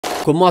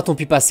Comment a-t-on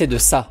pu passer de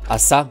ça à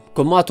ça?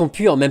 Comment a-t-on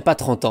pu en même pas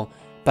 30 ans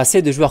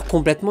passer de joueurs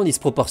complètement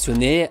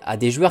disproportionnés à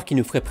des joueurs qui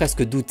nous feraient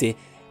presque douter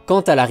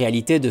quant à la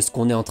réalité de ce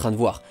qu'on est en train de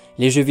voir?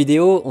 Les jeux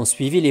vidéo ont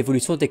suivi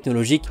l'évolution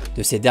technologique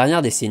de ces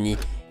dernières décennies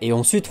et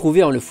ont su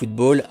trouver en le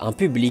football un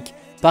public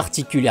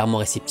particulièrement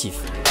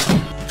réceptif.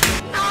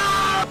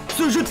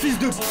 Ce jeu de fils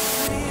de...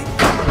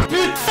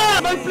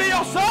 Putain, my player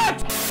shot!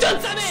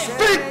 Donne sa mère!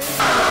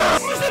 Putain!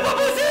 C'est pas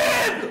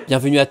possible!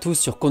 Bienvenue à tous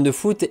sur Contes de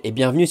Foot et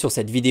bienvenue sur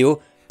cette vidéo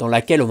dans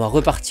laquelle on va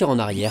repartir en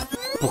arrière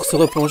pour se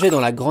replonger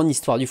dans la grande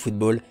histoire du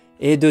football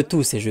et de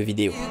tous ces jeux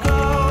vidéo.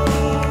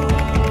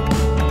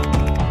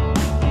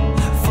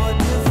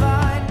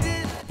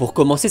 Pour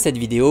commencer cette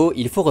vidéo,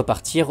 il faut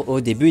repartir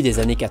au début des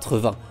années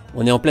 80.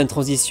 On est en pleine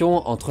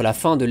transition entre la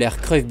fin de l'ère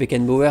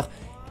Cruyff-Beckenbauer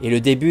et le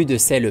début de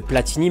celle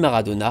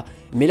Platini-Maradona,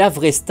 mais la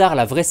vraie star,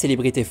 la vraie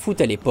célébrité foot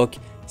à l'époque,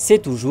 c'est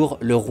toujours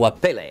le roi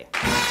Pelé.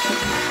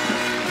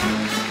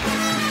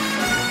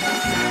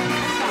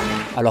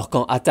 Alors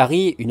quand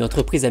Atari, une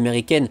entreprise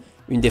américaine,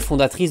 une des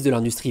fondatrices de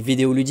l'industrie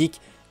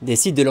vidéoludique,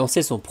 décide de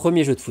lancer son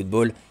premier jeu de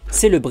football,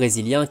 c'est le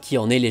Brésilien qui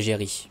en est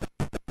l'égérie.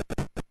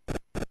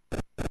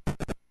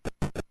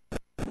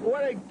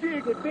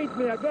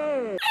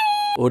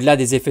 Au-delà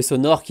des effets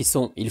sonores qui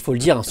sont, il faut le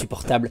dire,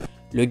 insupportables,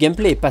 le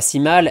gameplay est pas si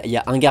mal, il y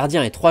a un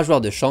gardien et 3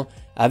 joueurs de champ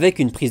avec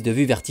une prise de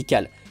vue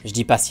verticale. Je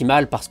dis pas si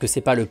mal parce que c'est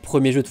pas le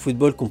premier jeu de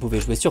football qu'on pouvait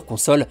jouer sur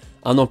console.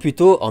 Un an plus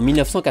tôt, en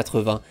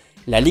 1980,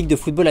 la Ligue de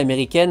football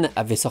américaine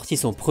avait sorti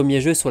son premier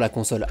jeu sur la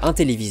console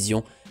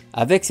Intellivision,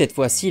 avec cette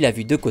fois-ci la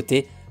vue de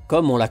côté,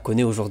 comme on la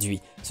connaît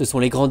aujourd'hui. Ce sont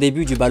les grands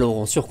débuts du ballon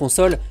rond sur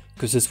console,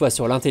 que ce soit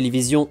sur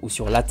l'Intellivision ou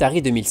sur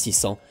l'Atari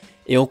 2600,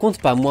 et on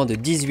compte pas moins de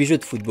 18 jeux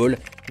de football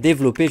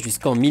développés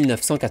jusqu'en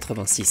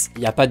 1986.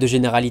 Il n'y a pas de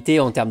généralité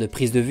en termes de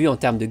prise de vue, en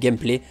termes de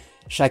gameplay,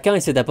 chacun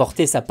essaie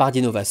d'apporter sa part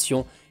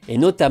d'innovation, et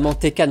notamment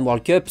Tekken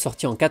World Cup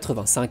sorti en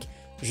 85,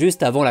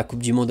 juste avant la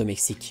Coupe du Monde au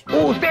Mexique.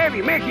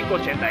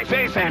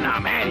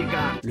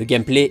 Le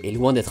gameplay est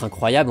loin d'être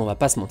incroyable, on va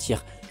pas se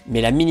mentir, mais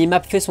la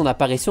minimap fait son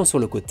apparition sur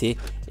le côté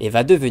et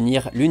va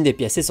devenir l'une des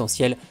pièces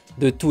essentielles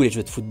de tous les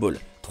jeux de football.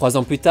 3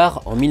 ans plus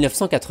tard, en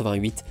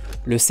 1988,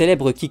 le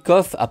célèbre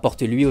kick-off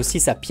apporte lui aussi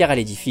sa pierre à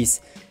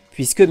l'édifice,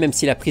 puisque même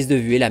si la prise de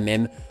vue est la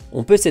même,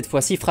 on peut cette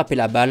fois-ci frapper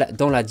la balle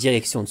dans la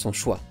direction de son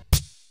choix.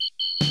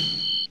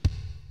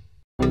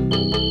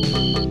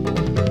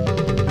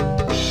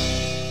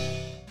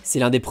 C'est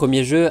l'un des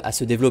premiers jeux à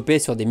se développer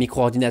sur des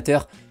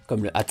micro-ordinateurs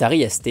comme le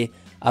Atari ST,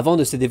 avant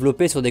de se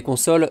développer sur des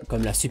consoles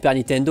comme la Super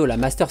Nintendo, la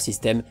Master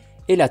System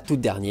et la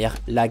toute dernière,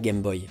 la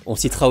Game Boy. On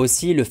citera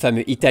aussi le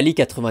fameux Italy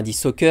 90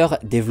 Soccer,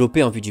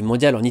 développé en vue du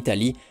mondial en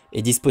Italie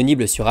et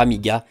disponible sur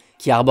Amiga,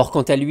 qui arbore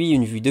quant à lui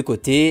une vue de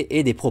côté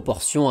et des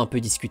proportions un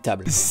peu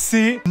discutables.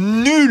 C'est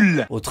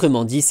nul!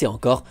 Autrement dit, c'est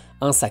encore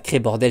un sacré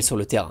bordel sur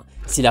le terrain.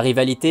 Si la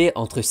rivalité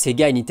entre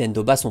Sega et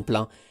Nintendo bat son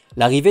plein,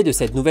 l'arrivée de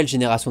cette nouvelle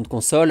génération de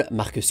consoles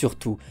marque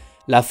surtout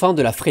la fin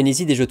de la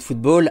frénésie des jeux de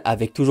football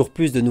avec toujours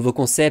plus de nouveaux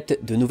concepts,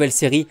 de nouvelles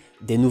séries,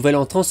 des nouvelles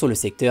entrants sur le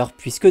secteur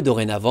puisque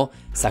dorénavant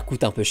ça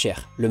coûte un peu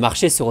cher. Le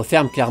marché se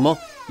referme clairement,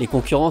 les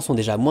concurrents sont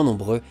déjà moins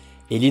nombreux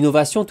et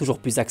l'innovation toujours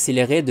plus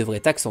accélérée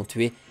devrait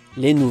accentuer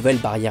les nouvelles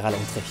barrières à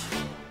l'entrée.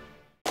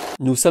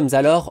 Nous sommes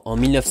alors en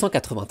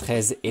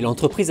 1993 et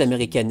l'entreprise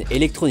américaine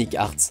Electronic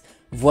Arts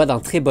voit d'un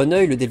très bon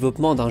œil le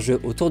développement d'un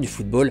jeu autour du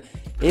football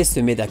et se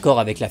met d'accord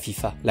avec la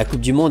FIFA. La Coupe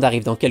du Monde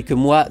arrive dans quelques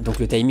mois, donc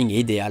le timing est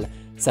idéal,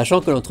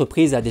 sachant que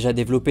l'entreprise a déjà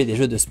développé des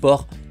jeux de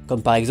sport,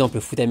 comme par exemple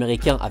le foot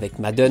américain avec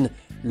Madden,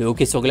 le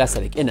hockey sur glace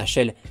avec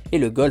NHL et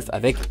le golf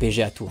avec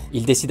PGA Tour.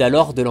 Ils décident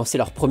alors de lancer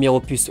leur premier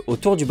opus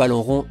autour du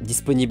ballon rond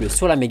disponible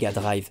sur la Mega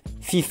Drive,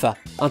 FIFA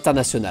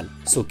International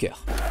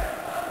Soccer.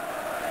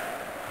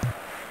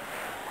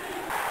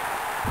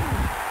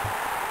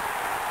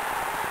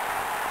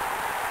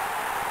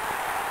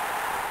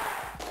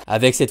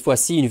 Avec cette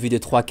fois-ci une vue de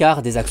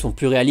 3/4, des actions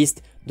plus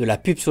réalistes, de la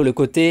pub sur le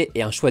côté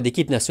et un choix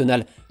d'équipe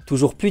nationale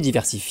toujours plus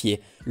diversifié,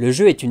 le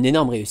jeu est une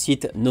énorme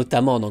réussite,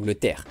 notamment en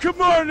Angleterre.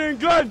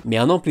 Mais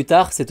un an plus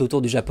tard, c'est au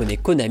tour du japonais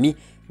Konami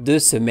de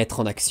se mettre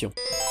en action.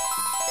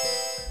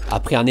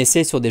 Après un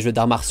essai sur des jeux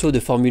d'arts martiaux de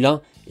Formule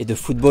 1 et de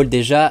football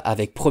déjà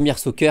avec Premier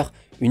Soccer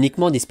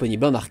uniquement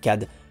disponible en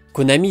arcade,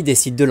 Konami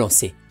décide de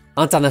lancer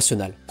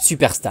International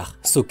Superstar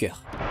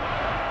Soccer.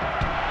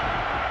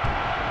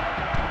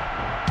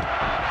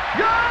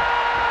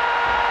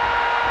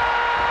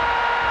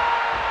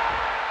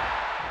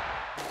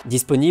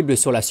 Disponible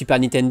sur la Super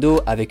Nintendo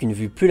avec une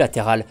vue plus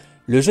latérale,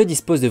 le jeu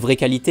dispose de vraies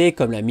qualités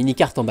comme la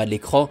mini-carte en bas de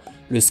l'écran,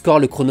 le score,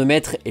 le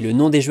chronomètre et le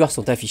nom des joueurs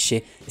sont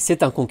affichés.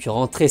 C'est un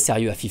concurrent très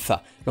sérieux à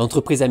FIFA.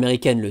 L'entreprise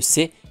américaine le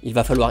sait, il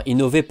va falloir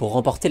innover pour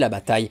remporter la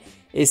bataille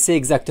et c'est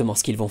exactement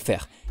ce qu'ils vont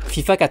faire.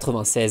 FIFA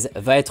 96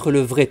 va être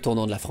le vrai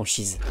tournant de la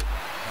franchise.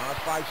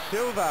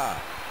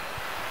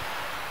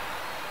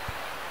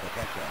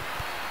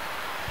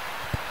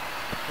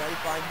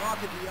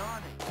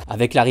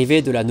 Avec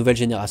l'arrivée de la nouvelle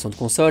génération de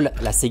consoles,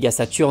 la Sega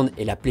Saturn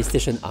et la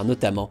PlayStation 1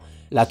 notamment,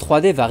 la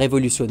 3D va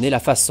révolutionner la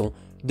façon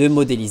de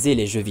modéliser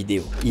les jeux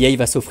vidéo. EA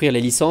va s'offrir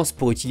les licences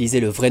pour utiliser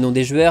le vrai nom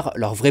des joueurs,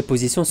 leur vraie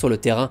position sur le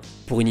terrain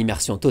pour une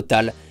immersion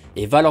totale,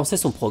 et va lancer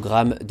son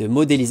programme de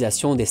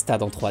modélisation des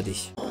stades en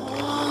 3D.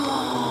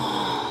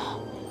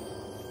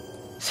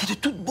 C'est de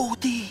toute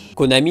beauté.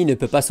 Konami ne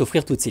peut pas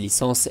s'offrir toutes ses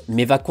licences,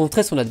 mais va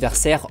contrer son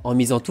adversaire en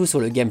misant tout sur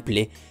le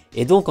gameplay,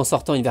 et donc en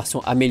sortant une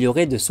version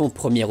améliorée de son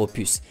premier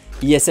opus.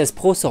 ISS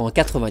Pro sort en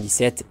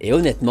 97, et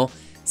honnêtement,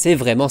 c'est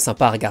vraiment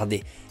sympa à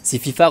regarder. Si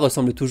FIFA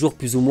ressemble toujours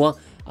plus ou moins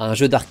à un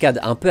jeu d'arcade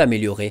un peu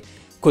amélioré,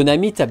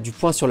 Konami tape du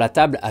poing sur la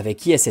table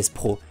avec ISS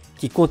Pro,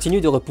 qui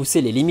continue de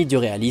repousser les limites du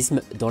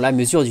réalisme dans la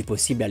mesure du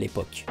possible à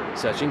l'époque.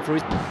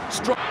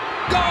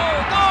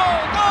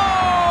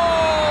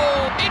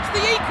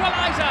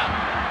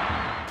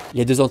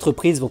 Les deux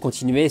entreprises vont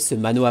continuer ce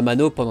mano à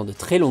mano pendant de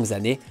très longues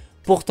années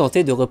pour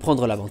tenter de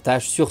reprendre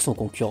l'avantage sur son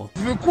concurrent.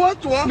 Tu veux quoi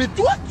toi? Mais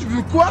toi tu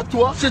veux quoi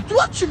toi? C'est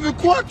toi tu veux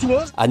quoi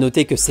toi? A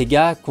noter que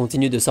Sega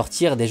continue de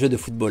sortir des jeux de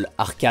football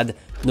arcade,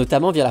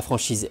 notamment via la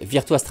franchise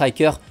Virtua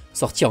Striker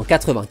sortie en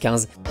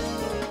 95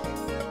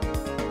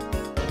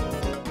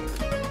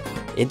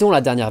 et dont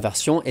la dernière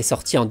version est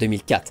sortie en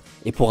 2004.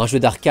 Et pour un jeu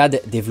d'arcade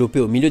développé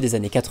au milieu des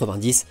années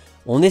 90,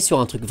 on est sur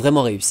un truc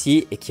vraiment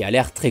réussi et qui a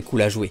l'air très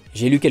cool à jouer.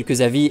 J'ai lu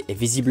quelques avis et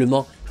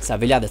visiblement ça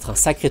avait l'air d'être un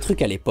sacré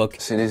truc à l'époque.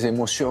 C'est les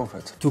émotions en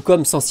fait. Tout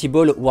comme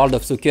Sensible World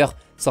of Soccer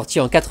sorti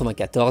en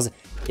 94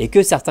 et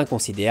que certains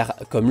considèrent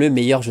comme le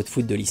meilleur jeu de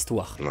foot de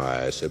l'histoire.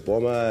 Ouais, c'est pas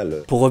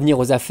mal. Pour revenir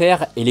aux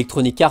affaires,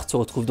 Electronic Arts se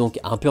retrouve donc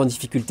un peu en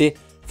difficulté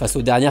face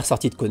aux dernières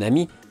sorties de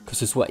Konami, que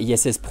ce soit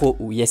ISS Pro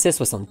ou ISS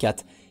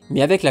 64,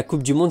 mais avec la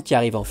Coupe du Monde qui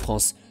arrive en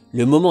France,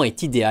 le moment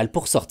est idéal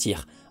pour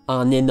sortir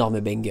un énorme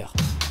banger.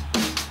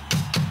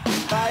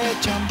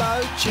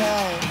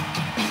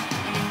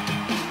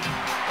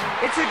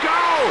 It's a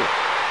goal.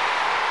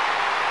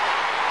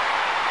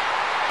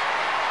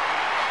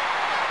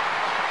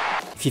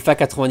 FIFA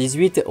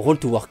 98 Roll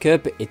to World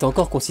Cup est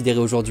encore considéré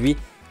aujourd'hui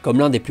comme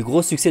l'un des plus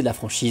gros succès de la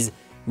franchise,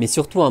 mais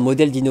surtout un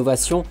modèle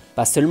d'innovation,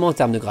 pas seulement en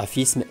termes de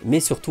graphisme, mais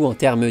surtout en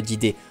termes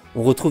d'idées.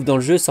 On retrouve dans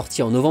le jeu,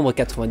 sorti en novembre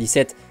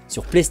 97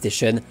 sur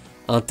PlayStation,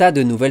 un tas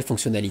de nouvelles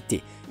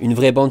fonctionnalités. Une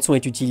vraie bande son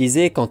est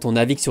utilisée quand on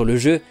navigue sur le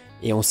jeu,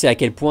 et on sait à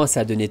quel point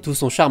ça a donné tout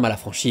son charme à la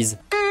franchise.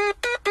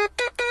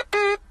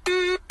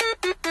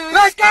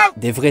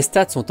 Des vrais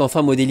stats sont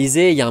enfin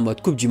modélisés, il y a un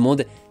mode Coupe du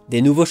Monde,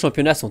 des nouveaux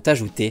championnats sont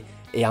ajoutés,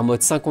 et un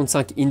mode 5 contre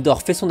 5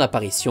 indoor fait son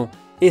apparition,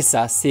 et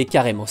ça c'est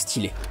carrément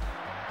stylé.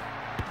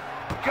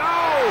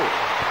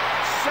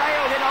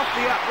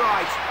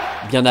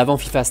 Bien avant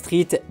FIFA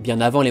Street,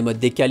 bien avant les modes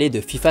décalés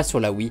de FIFA sur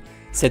la Wii,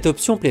 cette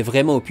option plaît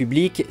vraiment au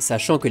public,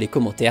 sachant que les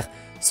commentaires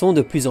sont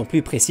de plus en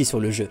plus précis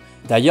sur le jeu.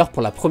 D'ailleurs,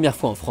 pour la première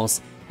fois en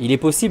France, il est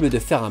possible de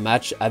faire un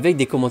match avec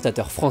des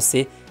commentateurs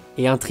français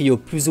et un trio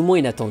plus ou moins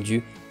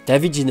inattendu,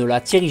 David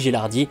Ginola, Thierry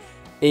Gélardi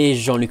et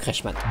Jean-Luc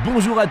Reichmann.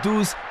 Bonjour à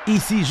tous,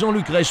 ici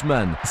Jean-Luc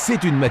Reichmann.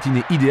 C'est une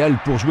matinée idéale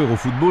pour jouer au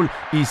football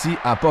ici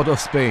à Port of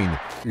Spain.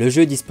 Le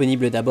jeu,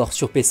 disponible d'abord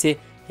sur PC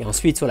et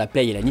ensuite sur la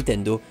Play et la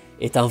Nintendo,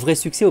 est un vrai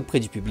succès auprès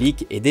du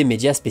public et des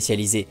médias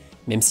spécialisés.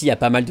 Même s'il y a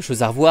pas mal de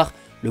choses à revoir,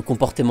 le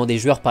comportement des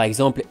joueurs par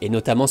exemple, et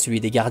notamment celui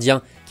des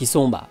gardiens, qui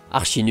sont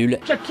archi nuls.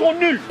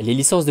 Les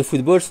licences de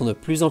football sont de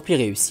plus en plus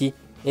réussies,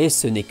 et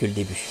ce n'est que le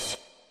début.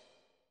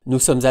 Nous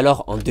sommes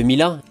alors en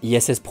 2001,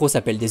 ISS Pro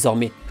s'appelle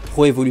désormais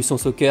Pro Evolution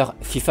Soccer,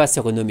 FIFA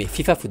s'est renommé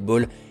FIFA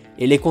Football,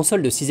 et les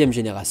consoles de 6ème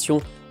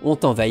génération ont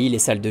envahi les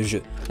salles de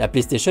jeu. La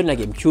PlayStation, la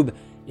GameCube,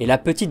 et la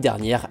petite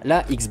dernière,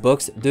 la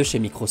Xbox de chez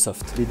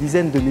Microsoft. Des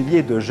dizaines de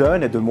milliers de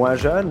jeunes et de moins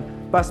jeunes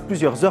passent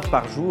plusieurs heures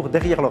par jour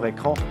derrière leur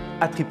écran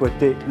à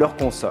tripoter leur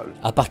console.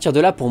 À partir de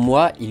là, pour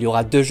moi, il y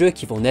aura deux jeux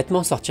qui vont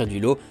nettement sortir du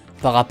lot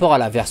par rapport à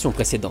la version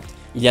précédente.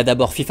 Il y a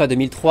d'abord FIFA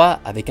 2003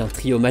 avec un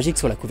trio magique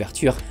sur la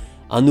couverture,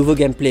 un nouveau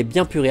gameplay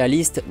bien plus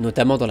réaliste,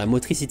 notamment dans la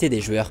motricité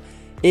des joueurs,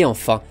 et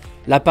enfin,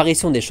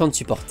 l'apparition des chants de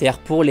supporters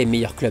pour les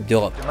meilleurs clubs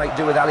d'Europe. Well,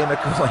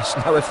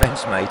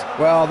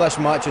 this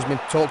match has been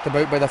talked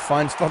about by the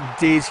fans for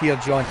days here,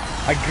 John.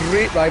 A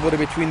great rivalry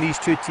between these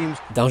two teams.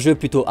 D'un jeu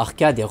plutôt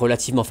arcade et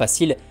relativement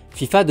facile,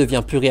 FIFA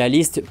devient plus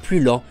réaliste, plus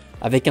lent,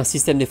 avec un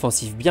système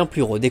défensif bien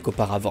plus rodé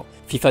qu'auparavant.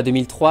 FIFA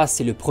 2003,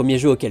 c'est le premier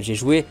jeu auquel j'ai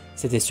joué,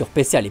 c'était sur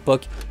PC à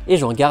l'époque, et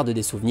j'en garde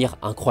des souvenirs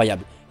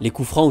incroyables. Les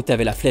coups francs où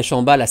t'avais la flèche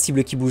en bas, la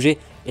cible qui bougeait,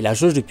 et la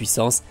jauge de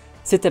puissance,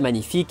 c'était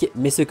magnifique,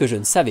 mais ce que je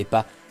ne savais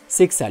pas,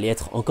 c'est que ça allait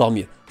être encore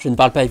mieux. Je ne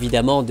parle pas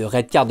évidemment de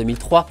Red Card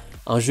 2003,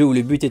 un jeu où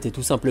le but était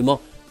tout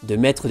simplement de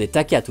mettre des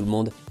taquets à tout le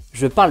monde,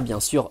 je parle bien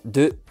sûr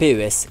de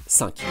PES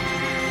 5.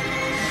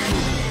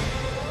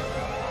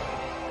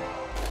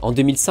 En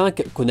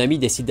 2005, Konami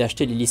décide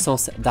d'acheter les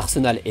licences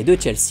d'Arsenal et de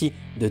Chelsea,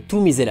 de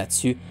tout miser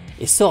là-dessus,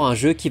 et sort un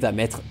jeu qui va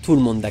mettre tout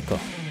le monde d'accord.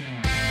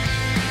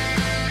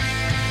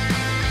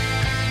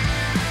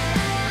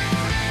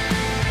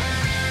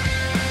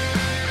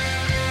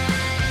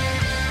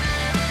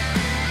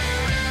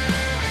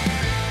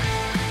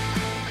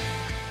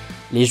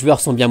 Les joueurs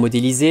sont bien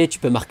modélisés, tu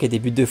peux marquer des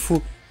buts de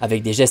fou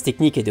avec des gestes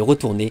techniques et des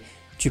retournées,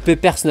 tu peux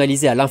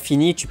personnaliser à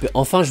l'infini, tu peux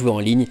enfin jouer en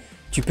ligne,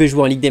 tu peux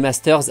jouer en Ligue des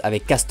Masters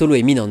avec Castolo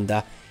et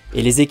Minanda,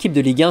 et les équipes de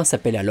Ligue 1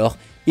 s'appellent alors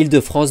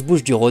Île-de-France,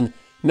 Bouches-du-Rhône,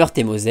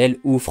 Meurthe-et-Moselle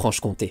ou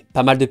Franche-Comté.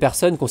 Pas mal de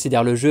personnes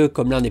considèrent le jeu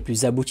comme l'un des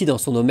plus aboutis dans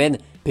son domaine,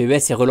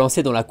 PES est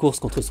relancé dans la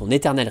course contre son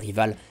éternel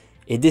rival,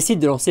 et décide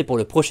de lancer pour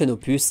le prochain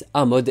opus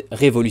un mode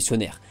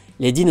révolutionnaire.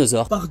 Les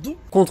dinosaures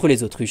contre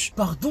les autruches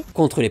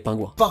contre les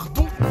pingouins.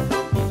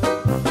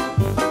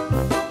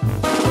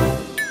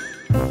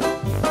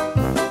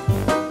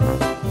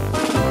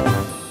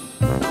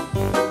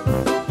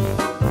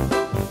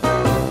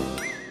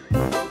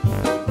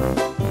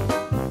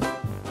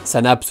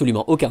 Ça n'a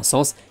absolument aucun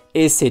sens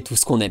et c'est tout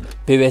ce qu'on aime.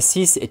 PES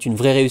 6 est une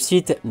vraie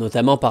réussite,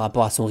 notamment par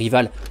rapport à son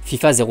rival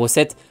FIFA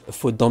 07,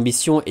 faute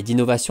d'ambition et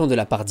d'innovation de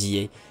la part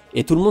d'EA.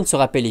 Et tout le monde se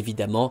rappelle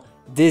évidemment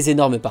des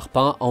énormes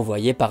parpaings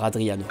envoyés par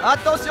Adriano.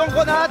 Attention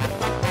grenade!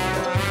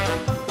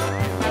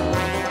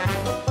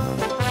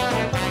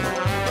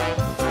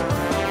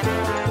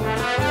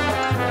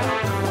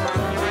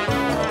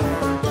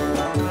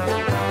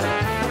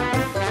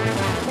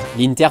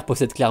 L'Inter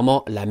possède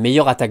clairement la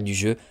meilleure attaque du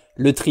jeu.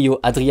 Le trio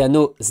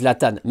Adriano,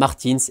 Zlatan,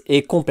 Martins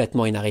est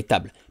complètement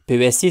inarrêtable.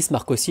 PES 6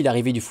 marque aussi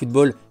l'arrivée du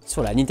football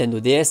sur la Nintendo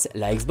DS,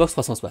 la Xbox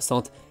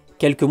 360,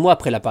 quelques mois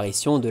après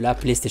l'apparition de la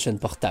PlayStation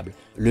Portable.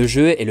 Le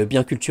jeu est le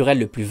bien culturel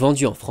le plus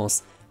vendu en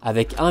France,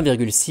 avec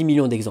 1,6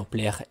 million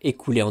d'exemplaires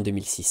écoulés en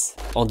 2006.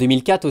 En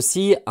 2004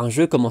 aussi, un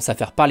jeu commence à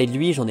faire parler de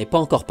lui, j'en ai pas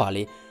encore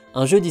parlé.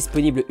 Un jeu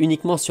disponible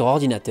uniquement sur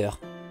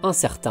ordinateur, un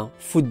certain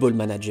Football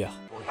Manager.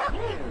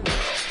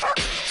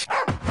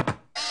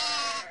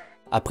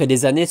 Après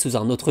des années sous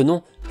un autre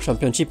nom,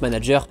 Championship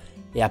Manager,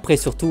 et après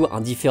surtout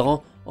un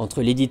différend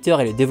entre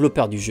l'éditeur et le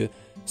développeur du jeu,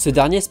 ce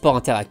dernier Sport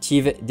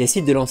Interactive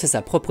décide de lancer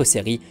sa propre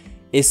série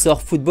et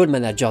sort Football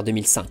Manager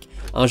 2005,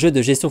 un jeu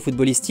de gestion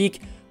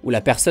footballistique où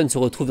la personne se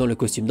retrouve dans le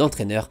costume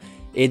d'entraîneur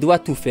et doit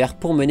tout faire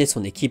pour mener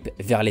son équipe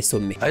vers les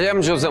sommets.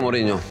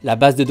 La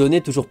base de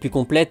données toujours plus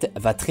complète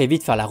va très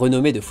vite faire la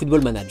renommée de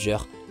Football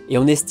Manager et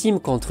on estime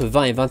qu'entre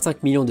 20 et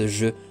 25 millions de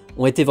jeux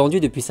ont été vendus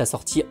depuis sa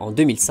sortie en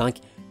 2005,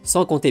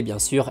 sans compter bien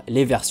sûr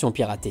les versions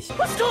piratées.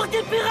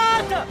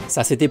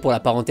 Ça c'était pour la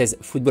parenthèse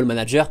Football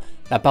Manager,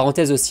 la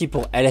parenthèse aussi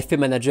pour LFP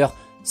Manager,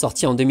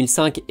 sorti en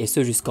 2005 et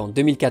ce jusqu'en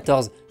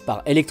 2014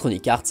 par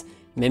Electronic Arts,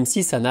 même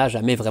si ça n'a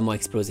jamais vraiment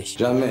explosé.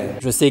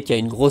 Je sais qu'il y a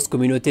une grosse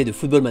communauté de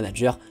Football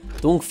Manager,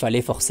 donc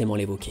fallait forcément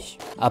l'évoquer.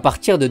 À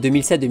partir de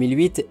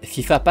 2007-2008,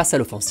 FIFA passe à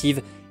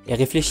l'offensive et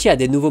réfléchit à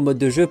des nouveaux modes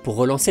de jeu pour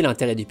relancer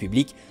l'intérêt du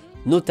public,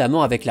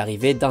 notamment avec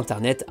l'arrivée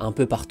d'Internet un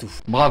peu partout.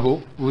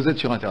 Bravo, vous êtes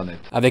sur Internet.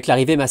 Avec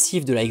l'arrivée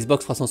massive de la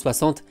Xbox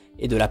 360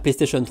 et de la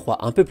PlayStation 3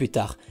 un peu plus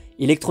tard,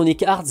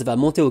 Electronic Arts va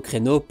monter au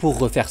créneau pour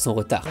refaire son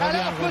retard.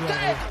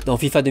 Dans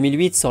FIFA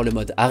 2008 sort le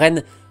mode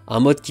Arène, un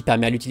mode qui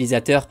permet à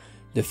l'utilisateur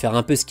de faire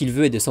un peu ce qu'il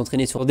veut et de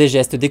s'entraîner sur des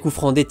gestes, des coups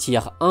francs, des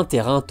tirs, un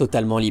terrain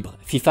totalement libre.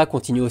 FIFA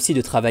continue aussi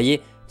de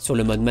travailler sur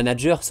le mode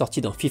Manager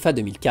sorti dans FIFA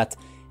 2004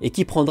 et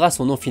qui prendra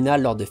son nom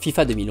final lors de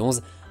FIFA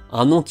 2011,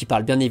 un nom qui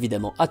parle bien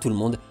évidemment à tout le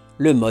monde,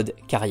 le mode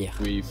carrière.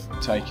 We've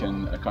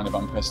taken a kind of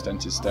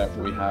unprecedented step.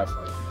 We have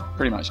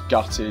pretty much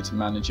gutted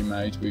manager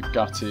mode. We've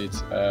gutted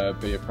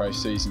Be a Pro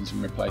seasons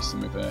and replaced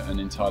them with an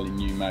entirely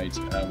new mode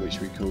which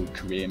we call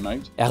career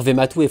mode. Hervé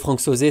Matou et Franck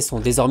Sauzet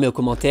sont désormais aux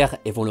commentaires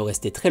et vont le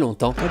rester très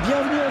longtemps.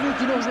 Bienvenue à vous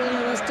qui nous rejoignez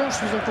à l'instant, je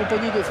suis en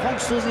compagnie de Franck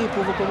Sauzet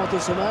pour vous commenter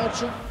ce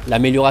match.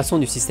 L'amélioration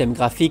du système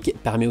graphique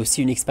permet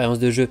aussi une expérience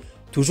de jeu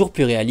toujours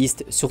plus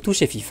réaliste, surtout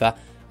chez FIFA,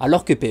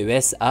 alors que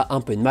PES a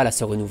un peu de mal à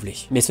se renouveler.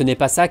 Mais ce n'est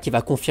pas ça qui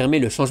va confirmer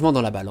le changement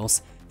dans la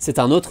balance, c'est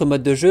un autre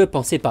mode de jeu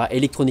pensé par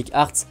Electronic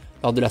Arts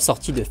lors de la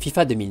sortie de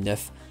FIFA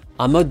 2009,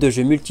 un mode de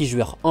jeu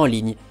multijoueur en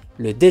ligne,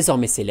 le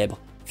désormais célèbre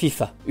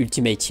FIFA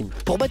Ultimate Team.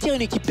 Pour bâtir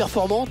une équipe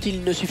performante,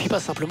 il ne suffit pas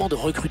simplement de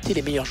recruter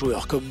les meilleurs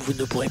joueurs, comme vous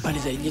ne pourrez pas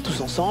les aligner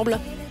tous ensemble,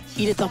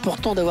 il est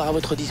important d'avoir à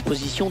votre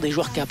disposition des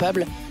joueurs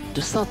capables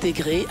de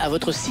s'intégrer à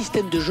votre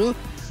système de jeu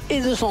et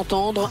de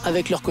s'entendre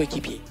avec leurs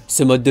coéquipiers.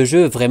 Ce mode de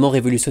jeu, vraiment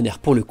révolutionnaire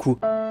pour le coup,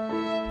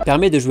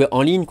 permet de jouer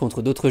en ligne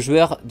contre d'autres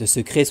joueurs, de se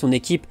créer son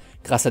équipe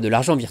grâce à de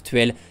l'argent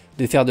virtuel,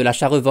 de faire de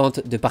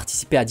l'achat-revente, de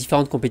participer à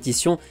différentes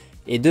compétitions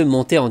et de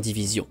monter en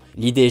division.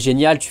 L'idée est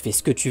géniale, tu fais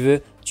ce que tu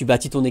veux, tu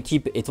bâtis ton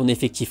équipe et ton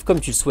effectif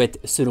comme tu le souhaites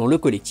selon le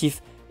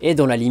collectif et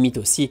dans la limite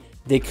aussi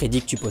des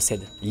crédits que tu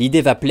possèdes.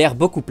 L'idée va plaire,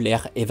 beaucoup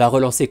plaire et va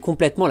relancer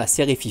complètement la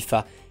série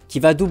FIFA qui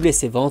va doubler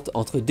ses ventes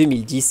entre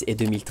 2010 et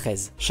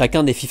 2013.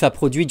 Chacun des FIFA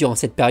produits durant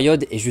cette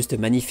période est juste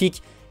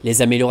magnifique,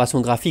 les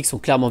améliorations graphiques sont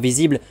clairement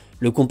visibles,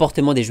 le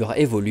comportement des joueurs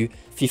évolue,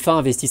 FIFA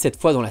investit cette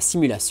fois dans la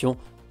simulation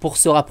pour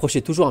se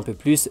rapprocher toujours un peu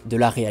plus de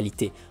la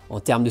réalité. En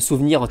termes de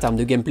souvenirs, en termes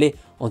de gameplay,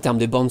 en termes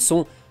de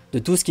bande-son, de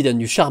tout ce qui donne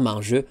du charme à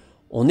un jeu,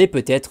 on est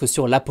peut-être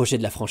sur l'apogée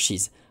de la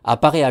franchise.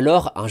 Apparaît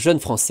alors un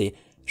jeune français,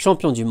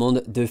 champion du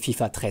monde de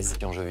FIFA 13.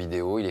 En jeu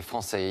vidéo, il est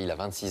français, il a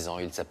 26 ans,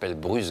 il s'appelle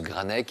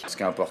GRANDE. Ce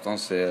qui est important,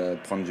 c'est de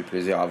prendre du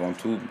plaisir avant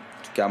tout.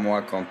 En tout cas,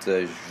 moi, quand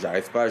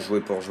j'arrive pas à jouer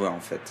pour jouer, en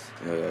fait.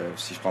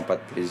 Si je prends pas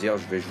de plaisir,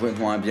 je vais jouer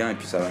moins bien et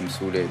puis ça va me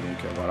saouler,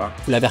 donc voilà.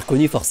 Vous l'avez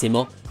reconnu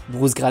forcément,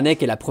 GRANDE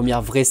est la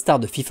première vraie star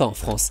de FIFA en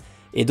France.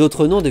 Et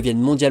d'autres noms deviennent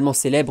mondialement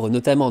célèbres,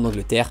 notamment en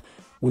Angleterre,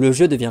 où le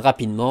jeu devient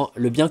rapidement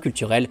le bien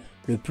culturel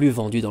le plus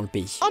vendu dans le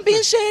pays.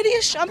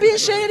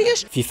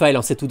 FIFA est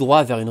lancé tout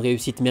droit vers une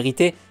réussite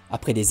méritée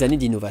après des années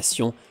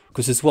d'innovation,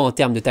 que ce soit en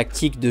termes de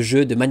tactique, de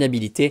jeu, de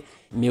maniabilité,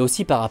 mais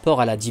aussi par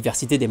rapport à la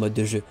diversité des modes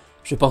de jeu.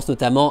 Je pense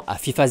notamment à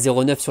FIFA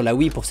 09 sur la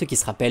Wii pour ceux qui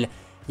se rappellent,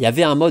 Il y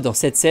avait un mode en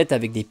 7-7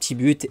 avec des petits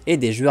buts et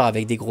des joueurs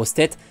avec des grosses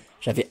têtes.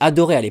 J'avais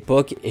adoré à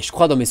l'époque et je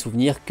crois dans mes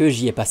souvenirs que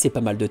j'y ai passé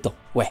pas mal de temps.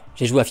 Ouais,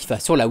 j'ai joué à FIFA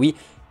sur la Wii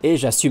et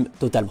j'assume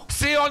totalement.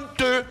 C'est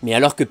honteux! Mais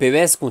alors que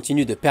PES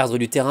continue de perdre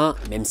du terrain,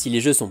 même si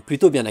les jeux sont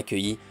plutôt bien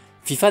accueillis,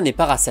 FIFA n'est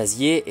pas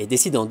rassasié et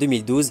décide en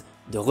 2012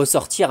 de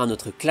ressortir un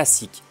autre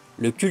classique,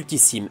 le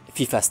cultissime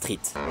FIFA Street.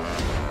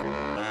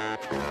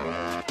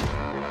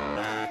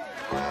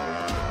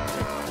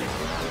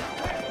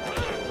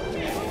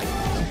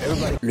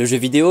 Le jeu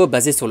vidéo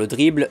basé sur le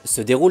dribble se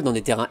déroule dans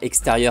des terrains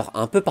extérieurs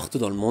un peu partout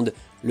dans le monde,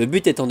 le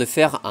but étant de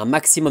faire un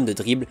maximum de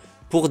dribbles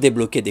pour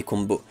débloquer des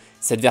combos.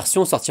 Cette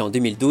version sortie en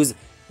 2012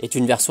 est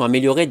une version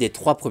améliorée des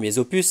 3 premiers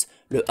opus,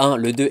 le 1,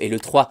 le 2 et le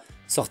 3,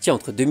 sortis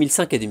entre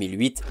 2005 et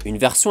 2008, une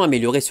version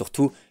améliorée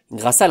surtout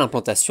grâce à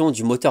l'implantation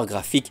du moteur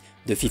graphique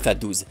de FIFA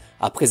 12.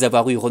 Après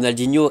avoir eu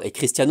Ronaldinho et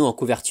Cristiano en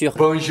couverture,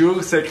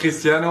 Bonjour, c'est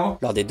Cristiano.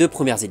 Lors des 2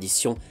 premières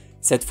éditions,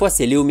 cette fois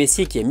c'est Léo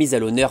Messi qui est mis à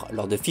l'honneur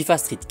lors de FIFA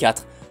Street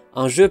 4,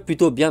 un jeu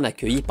plutôt bien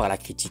accueilli par la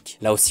critique.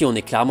 Là aussi on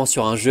est clairement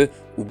sur un jeu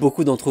où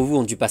beaucoup d'entre vous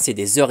ont dû passer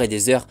des heures et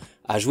des heures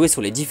à jouer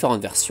sur les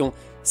différentes versions,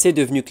 c'est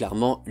devenu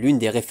clairement l'une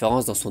des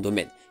références dans son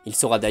domaine. Il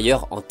sera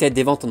d'ailleurs en tête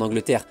des ventes en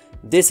Angleterre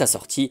dès sa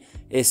sortie,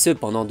 et ce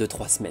pendant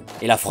 2-3 semaines.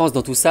 Et la France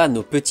dans tout ça,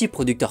 nos petits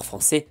producteurs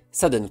français,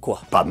 ça donne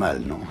quoi? Pas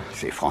mal, non?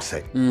 C'est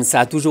français.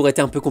 Ça a toujours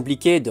été un peu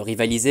compliqué de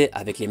rivaliser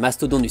avec les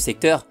mastodontes du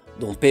secteur,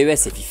 dont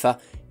PES et FIFA,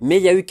 mais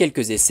il y a eu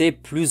quelques essais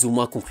plus ou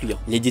moins concluants.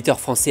 L'éditeur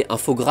français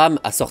Infogrames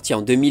a sorti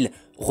en 2000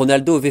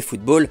 Ronaldo v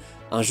Football,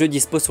 un jeu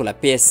dispo sur la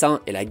PS1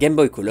 et la Game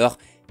Boy Color,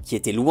 qui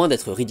était loin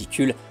d'être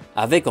ridicule,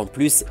 avec en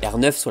plus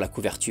R9 sur la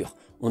couverture.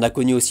 On a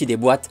connu aussi des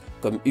boîtes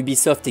comme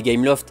Ubisoft et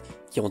Gameloft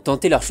qui ont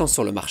tenté leur chance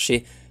sur le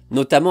marché,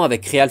 notamment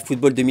avec Real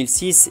Football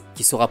 2006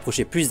 qui se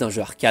rapprochait plus d'un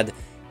jeu arcade,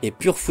 et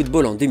Pure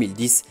Football en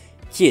 2010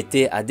 qui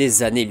était à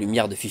des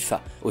années-lumière de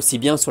FIFA, aussi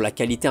bien sur la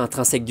qualité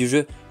intrinsèque du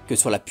jeu que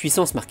sur la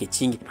puissance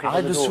marketing.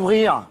 Arrête de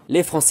sourire!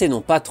 Les Français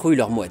n'ont pas trop eu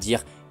leur mot à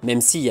dire, même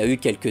s'il y a eu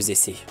quelques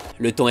essais.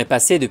 Le temps est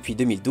passé depuis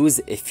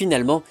 2012 et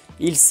finalement,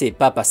 il s'est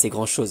pas passé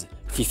grand chose.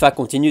 FIFA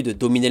continue de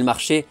dominer le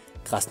marché,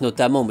 grâce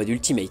notamment au mode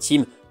Ultimate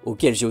Team,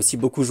 auquel j'ai aussi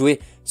beaucoup joué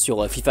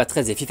sur FIFA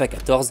 13 et FIFA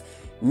 14,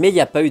 mais il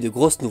n'y a pas eu de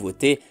grosses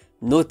nouveautés,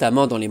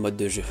 notamment dans les modes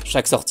de jeu.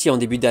 Chaque sortie en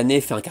début d'année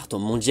fait un carton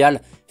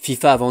mondial,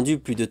 FIFA a vendu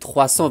plus de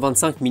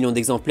 325 millions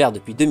d'exemplaires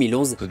depuis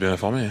 2011. Vous êtes bien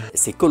informé, hein?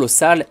 C'est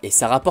colossal et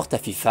ça rapporte à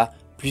FIFA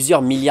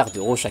plusieurs milliards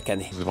d'euros chaque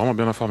année. Vous êtes vraiment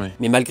bien informé.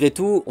 Mais malgré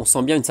tout, on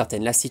sent bien une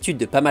certaine lassitude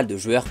de pas mal de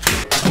joueurs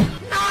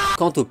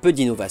quant au peu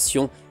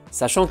d'innovation,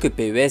 sachant que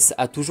PES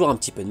a toujours un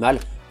petit peu de mal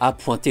à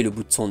pointer le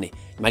bout de son nez.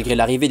 Malgré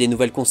l'arrivée des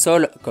nouvelles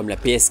consoles comme la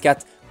PS4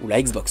 ou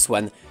la Xbox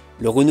One,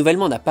 le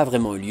renouvellement n'a pas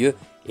vraiment eu lieu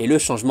et le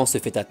changement se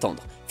fait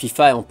attendre.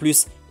 FIFA en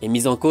plus est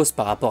mise en cause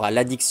par rapport à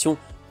l'addiction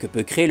que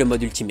peut créer le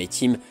mode Ultimate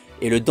Team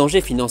et le danger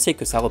financier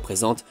que ça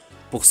représente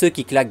pour ceux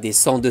qui claquent des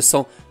 100,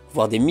 200,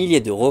 voire des milliers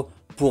d'euros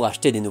pour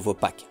acheter des nouveaux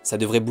packs. Ça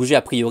devrait bouger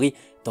a priori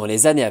dans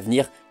les années à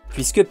venir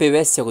puisque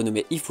PES s'est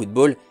renommé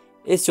eFootball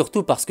et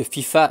surtout parce que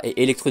FIFA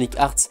et Electronic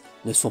Arts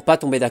ne sont pas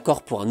tombés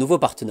d'accord pour un nouveau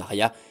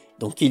partenariat,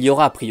 donc il y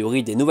aura a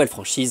priori des nouvelles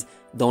franchises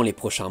dans les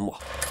prochains mois.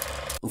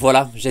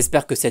 Voilà,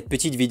 j'espère que cette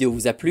petite vidéo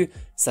vous a plu,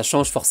 ça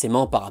change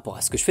forcément par rapport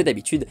à ce que je fais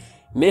d'habitude,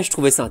 mais je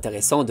trouvais ça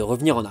intéressant de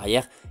revenir en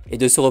arrière et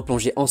de se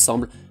replonger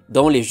ensemble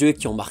dans les jeux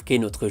qui ont marqué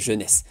notre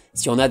jeunesse.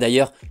 S'il y en a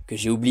d'ailleurs que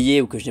j'ai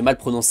oublié ou que j'ai mal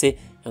prononcé,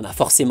 il y en a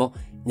forcément,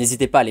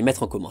 n'hésitez pas à les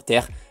mettre en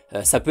commentaire,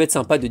 ça peut être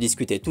sympa de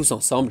discuter tous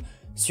ensemble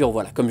sur,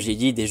 voilà, comme j'ai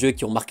dit, des jeux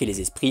qui ont marqué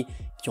les esprits,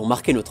 qui ont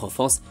marqué notre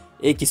enfance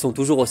et qui sont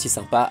toujours aussi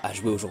sympas à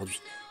jouer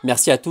aujourd'hui.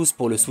 Merci à tous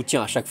pour le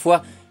soutien à chaque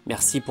fois,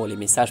 merci pour les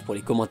messages, pour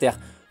les commentaires,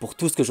 pour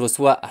tout ce que je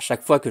reçois à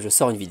chaque fois que je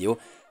sors une vidéo.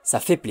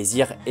 Ça fait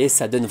plaisir et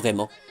ça donne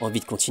vraiment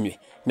envie de continuer.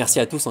 Merci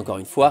à tous encore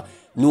une fois.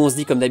 Nous on se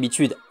dit comme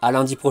d'habitude à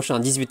lundi prochain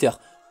 18 h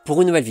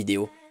pour une nouvelle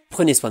vidéo.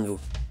 Prenez soin de vous.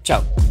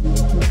 Ciao.